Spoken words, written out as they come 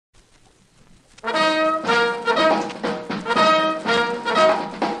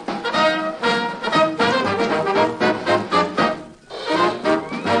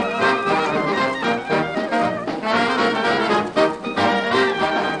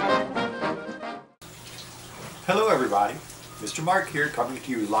Hello everybody, Mr. Mark here coming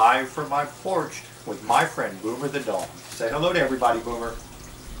to you live from my porch with my friend Boomer the dog. Say hello to everybody, Boomer.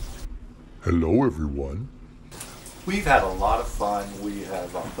 Hello everyone. We've had a lot of fun. We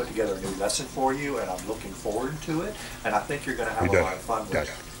have put together a new lesson for you and I'm looking forward to it, and I think you're going to have a lot of fun with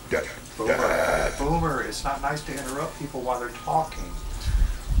it. Boomer, it's not nice to interrupt people while they're talking.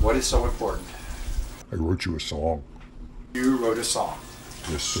 What is so important? I wrote you a song. You wrote a song.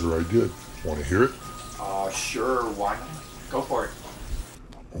 Yes sir, I did. Want to hear it? Sure, why not? Go for it.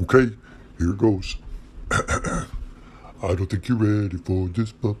 Okay, here goes. I don't think you're ready for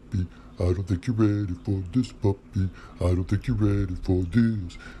this puppy. I don't think you're ready for this puppy. I don't think you're ready for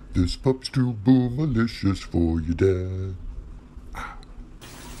this. This pup's too boomalicious for your dad.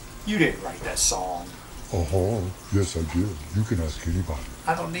 You didn't write that song. Yes I did. You can ask anybody.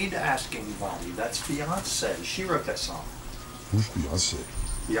 I don't need to ask anybody. That's Beyonce. She wrote that song. Who's Beyonce?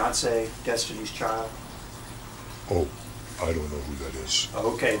 Beyonce, Destiny's Child. Oh, I don't know who that is.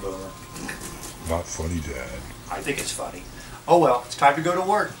 Okay, Boomer. Not funny, Dad. I think it's funny. Oh well, it's time to go to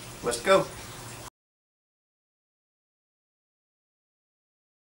work. Let's go.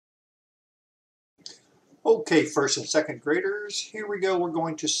 Okay, first and second graders, here we go. We're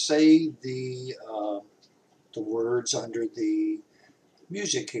going to say the words under the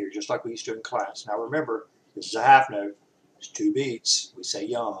music here, just like we used to in class. Now remember, this is a half note. It's 2 beats. We say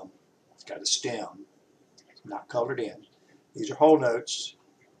yum. It's got a stem. It's not colored in. These are whole notes.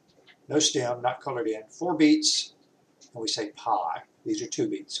 No stem, not colored in. 4 beats, and we say pie. These are 2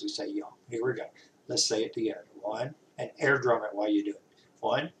 beats. We say yum. Here we go. Let's say it together. 1, and air drum it while you do it.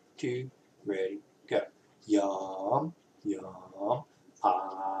 1, 2, ready, go. Yum, yum,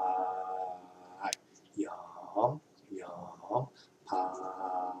 pie. Yum, yum, pie.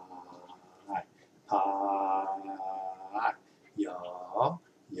 Pie. Yum,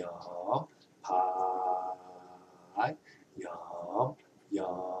 yum, pie. Yum,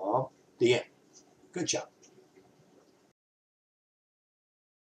 yum. The end. Good job.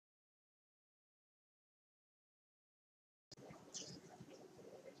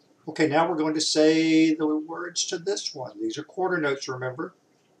 Okay, now we're going to say the words to this one. These are quarter notes, remember?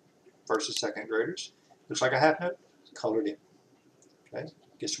 First and second graders. Looks like a half note, colored in. Okay,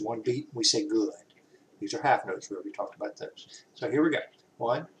 gets 1 beat, we say good. These are half notes, we already talked about those. So here we go.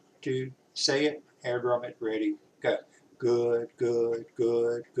 1, 2, say it, air drum it, ready, go. Good, good,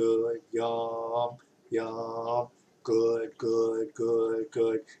 good, good, yum, yum. Good, good, good,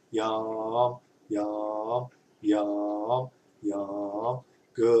 good, yum, yum, yum, yum.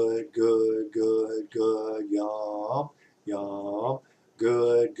 Good, good, good, good, yum, yum.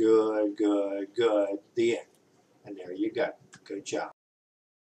 Good, good, good, good. The end. And there you go. Good job.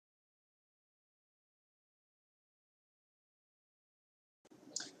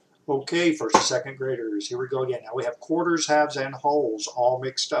 Okay, first and second graders, here we go again. Now we have quarters, halves, and wholes all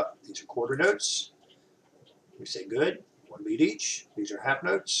mixed up. These are quarter notes. We say good, 1 beat each. These are half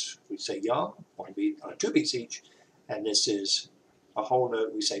notes. We say yum, 2 beats each. And this is a whole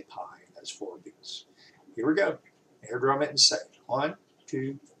note. We say pie. That's 4 beats. Here we go. Air drum it and say it. 1,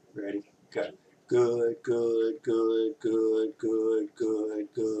 2, ready, go. Good, good, good, good, good, good,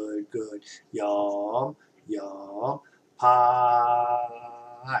 good, good. Yum, yum,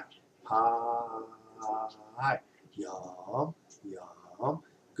 pie, pie. Yum, yum.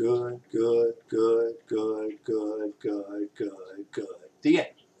 Good, good, good, good, good, good, good, good. The end.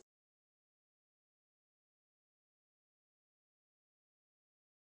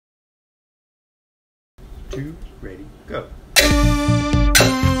 Two, ready, go.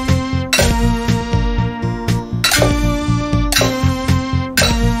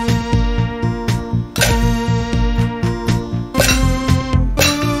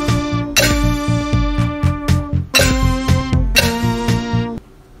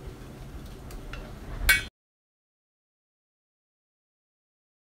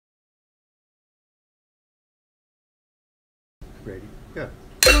 Ready, go.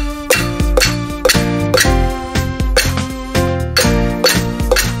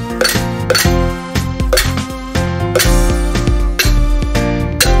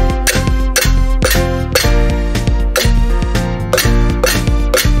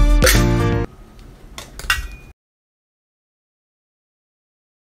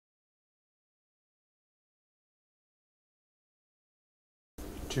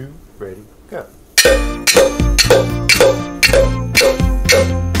 2, ready, go.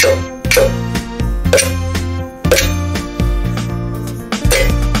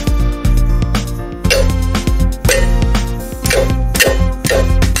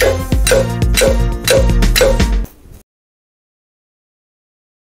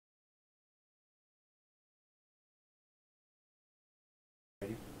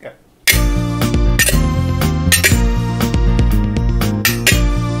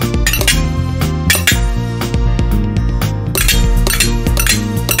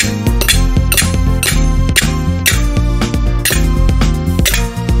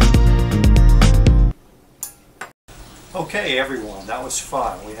 Okay, everyone, that was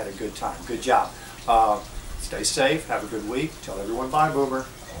fun. We had a good time. Good job. Stay safe. Have a good week. Tell everyone bye, Boomer.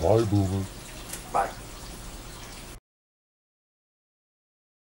 Hi, Boomer. Bye.